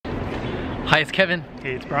Hi, it's Kevin.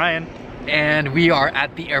 Hey, it's Brian. And we are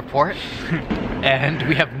at the airport and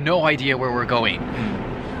we have no idea where we're going.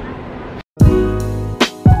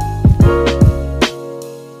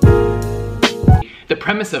 The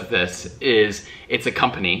premise of this is it's a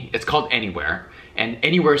company, it's called Anywhr, and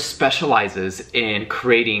Anywhr specializes in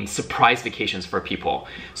creating surprise vacations for people.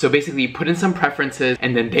 So basically you put in some preferences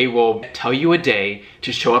and then they will tell you a day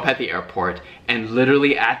to show up at the airport, and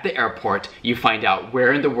literally at the airport you find out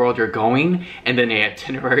where in the world you're going and then an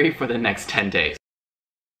itinerary for the next 10 days.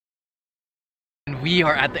 And we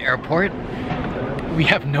are at the airport. We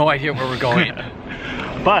have no idea where we're going.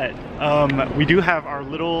 But we do have our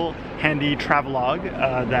little handy travelogue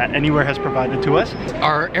that Anywhr has provided to us.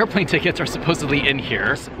 Our airplane tickets are supposedly in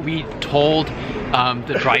here. We told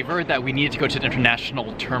the driver that we needed to go to the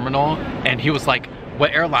international terminal, and he was like,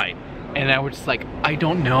 "What airline?" And I was just like, "I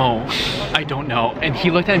don't know. I don't know." And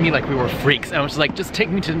he looked at me like we were freaks. And I was just like, "Just take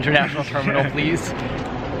me to the international terminal, please."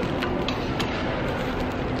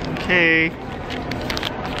 Okay.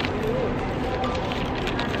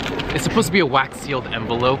 It's supposed to be a wax sealed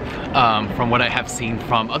envelope from what I have seen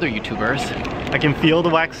from other YouTubers. I can feel the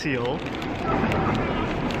wax seal.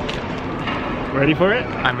 Ready for it?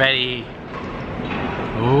 I'm ready.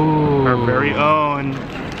 Ooh. Our very own.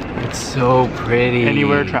 It's so pretty.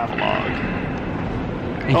 Anywhr travelogue.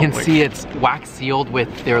 You can see it's wax sealed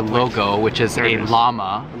with their logo, which is a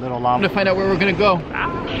llama. A little llama. I'm gonna find out where we're gonna go.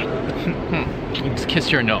 You just kiss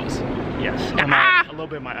your nose. Yes. And a little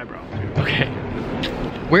bit of my eyebrow. Okay.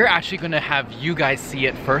 We're actually gonna have you guys see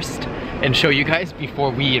it first and show you guys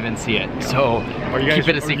before we even see it. So keep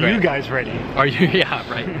it a secret. Are you guys ready? Are you? Yeah,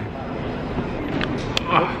 right.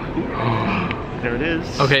 There it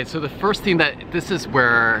is. Okay, so the first thing this is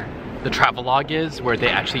where the travelogue is, where they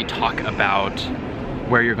actually talk about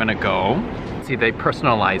where you're gonna go. See, they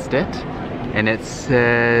personalized it, and it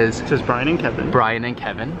says Brian and Kevin. Brian and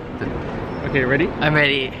Kevin. Okay, ready? I'm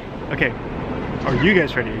ready. Okay. Are you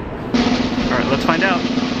guys ready? All right, let's find out.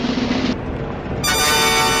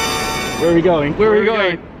 Where are we going? Where are we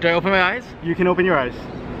going? Do I open my eyes? You can open your eyes.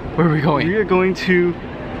 Where are we going? We are going to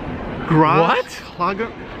Graz. What?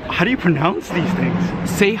 How do you pronounce these things?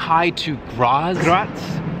 Say hi to Graz,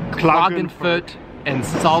 Klagenfurt, and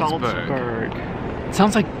Salzburg. It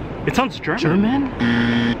sounds like... It sounds German. German?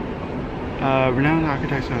 Renowned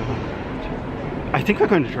architects. I think we're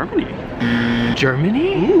going to Germany.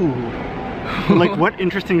 Germany? Ooh. Like, what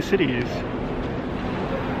interesting cities?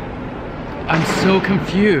 I'm so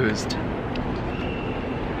confused.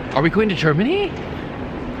 Are we going to Germany?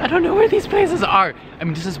 I don't know where these places are. I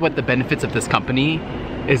mean, this is what the benefits of this company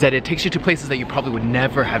is, that it takes you to places that you probably would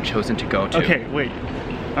never have chosen to go to. Okay, wait.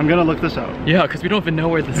 I'm gonna look this up. Yeah, because we don't even know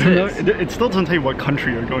where this is. It still doesn't tell you what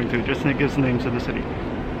country you're going to, just it gives the names of the city.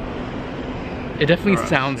 It definitely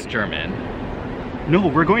sounds German. No,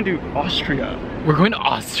 we're going to Austria. We're going to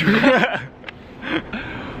Austria?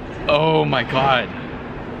 Oh my god.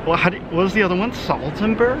 Well, what was the other one?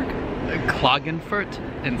 Salzburg? Klagenfurt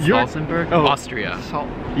and Salzburg? Oh, Austria.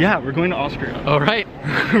 Yeah, we're going to Austria. All right.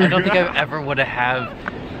 I don't think I ever would have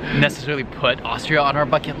necessarily put Austria on our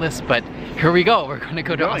bucket list, but here we go. We're going to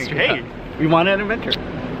go to Austria. Hey, we want an adventure.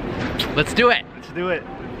 Let's do it. Let's do it.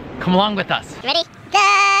 Come along with us. Ready? The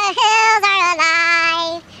hills are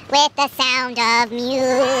alive with the sound of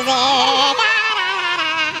music.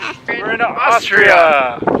 We're in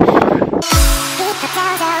Austria.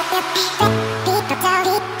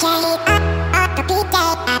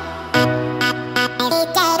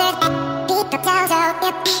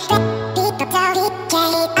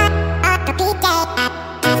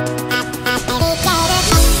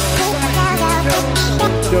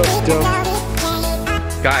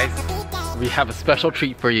 Guys, we have a special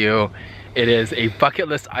treat for you. It is a bucket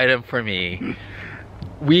list item for me.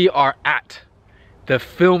 We are at the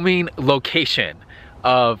filming location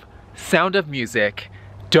of Sound of Music,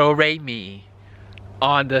 Do Re Mi,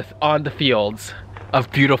 on the fields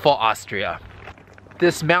of beautiful Austria.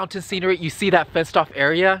 This mountain scenery, you see that fenced off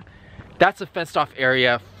area? That's a fenced off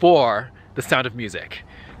area for the Sound of Music.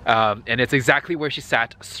 And it's exactly where she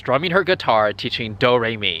sat strumming her guitar, teaching Do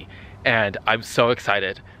Re Mi. And I'm so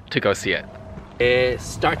excited to go see it. It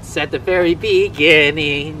starts at the very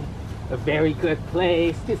beginning. A very good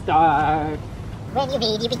place to start. When you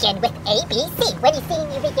read, you begin with A, B, C. When you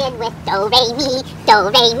sing, you begin with Do, Re, Mi, Do,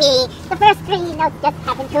 Re, Mi. The first three notes just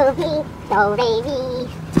happen to be Do, Re, Mi.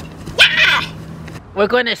 Yeah! We're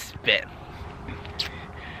gonna spin.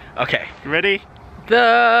 Okay. Ready?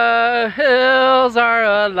 The hills are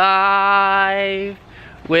alive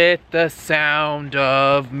with the sound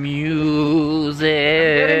of music.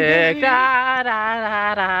 Da,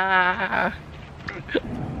 da, da, da.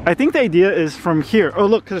 I think the idea is from here. Oh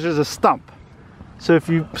look, because there's a stump. So if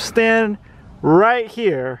you stand right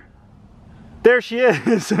here, there she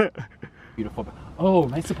is. Beautiful. Oh,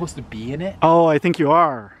 am I supposed to be in it? Oh, I think you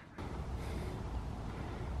are.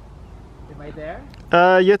 Am I there?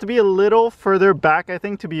 You have to be a little further back, I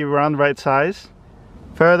think, to be around the right size.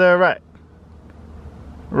 Further right.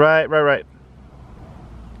 Right.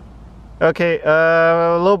 Okay,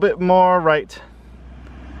 a little bit more right.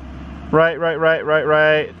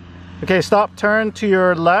 Right. Okay, stop, turn to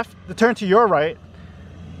your left, turn to your right.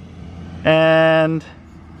 And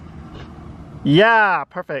yeah,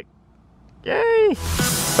 perfect. Yay!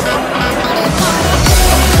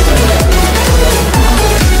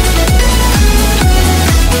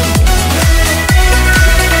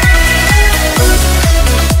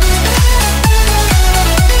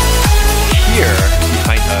 Here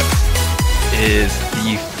behind us is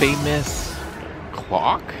the famous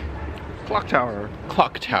clock tower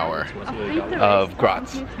of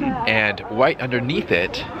Graz, and right underneath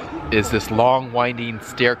it is this long winding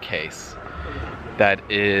staircase that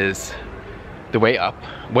is the way up,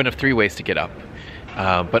 one of 3 ways to get up,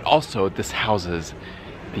 but also this houses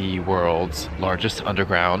the world's largest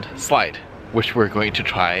underground slide, which we're going to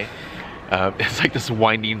try. It's like this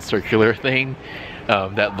winding circular thing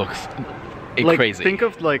that looks crazy. Think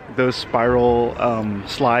of like those spiral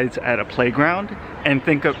slides at a playground, and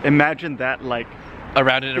imagine that like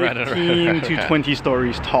around and around and around. 15 to 20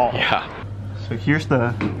 stories tall. Yeah. So here's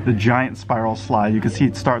the giant spiral slide. You can see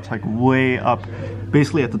it starts like way up,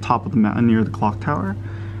 basically at the top of the mountain near the clock tower,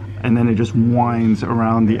 and then it just winds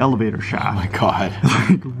around the elevator shaft. Oh my god.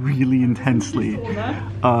 Like really intensely.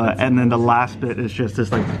 And then the last bit is just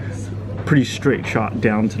this like pretty straight shot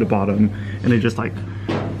down to the bottom, and it just like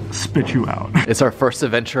spit you out. It's our first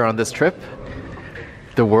adventure on this trip.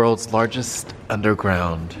 The world's largest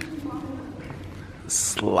underground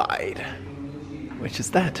slide. Which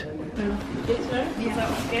is that?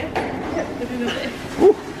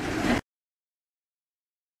 Ooh.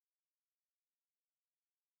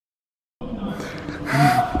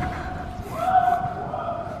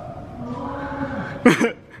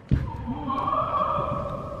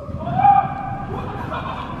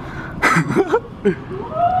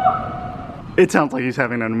 It sounds like he's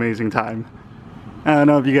having an amazing time. I don't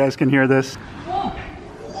know if you guys can hear this. Whoa!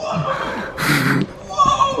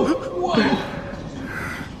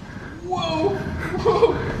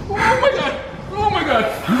 Oh my god!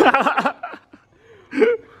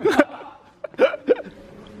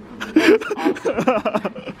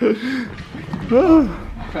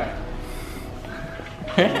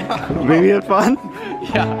 Maybe you had fun?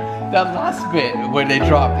 Yeah, that last bit where they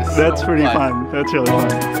dropped is That's so pretty fun. That's really fun.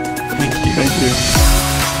 Thank you.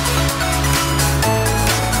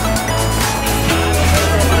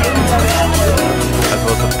 I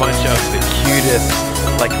built a bunch of the cutest,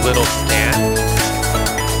 like, little stands.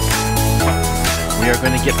 We are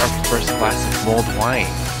going to get our first glass of mulled wine.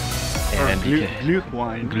 And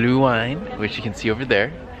glue wine, which you can see over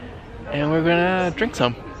there. And we're going to drink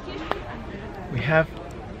some. We have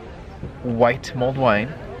white mulled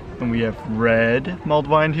wine. And we have red mulled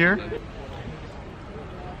wine here.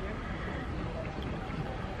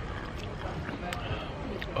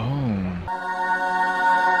 Oh.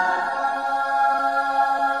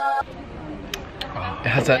 It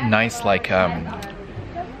has that nice, like,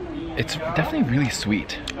 it's definitely really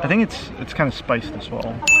sweet. I think it's kind of spiced as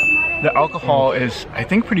well. The alcohol is, I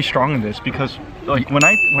think, pretty strong in this because, like, when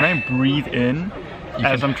I breathe in,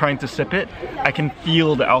 as I'm trying to sip it, I can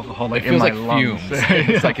feel the alcohol like in my lungs. Fumes.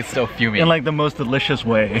 It's like it's still fuming. In like the most delicious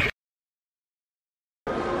way.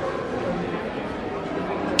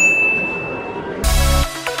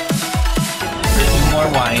 More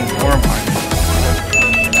wine, more wine.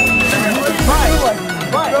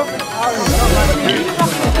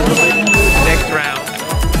 Next round.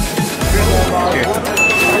 Cheers.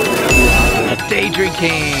 Day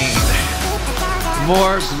drinking.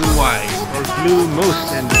 More blue wine. Or blue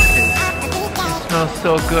moose in this case. It smells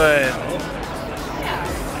so good.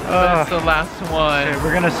 That's the last one. Okay,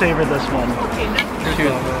 we're gonna savor this one.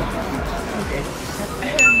 Cheers.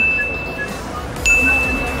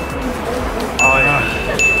 Oh yeah.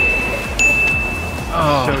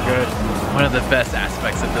 Oh, so good. One of the best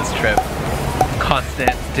aspects of this trip.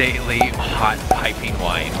 Constant, daily, hot piping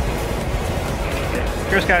wine. Okay.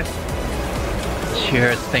 Cheers, guys.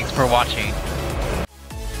 Cheers. Thanks for watching.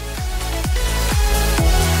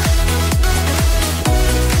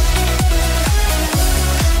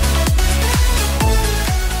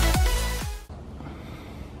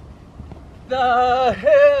 The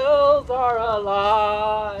hills are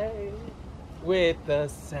alive with with the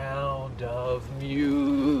sound of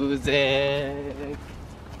music.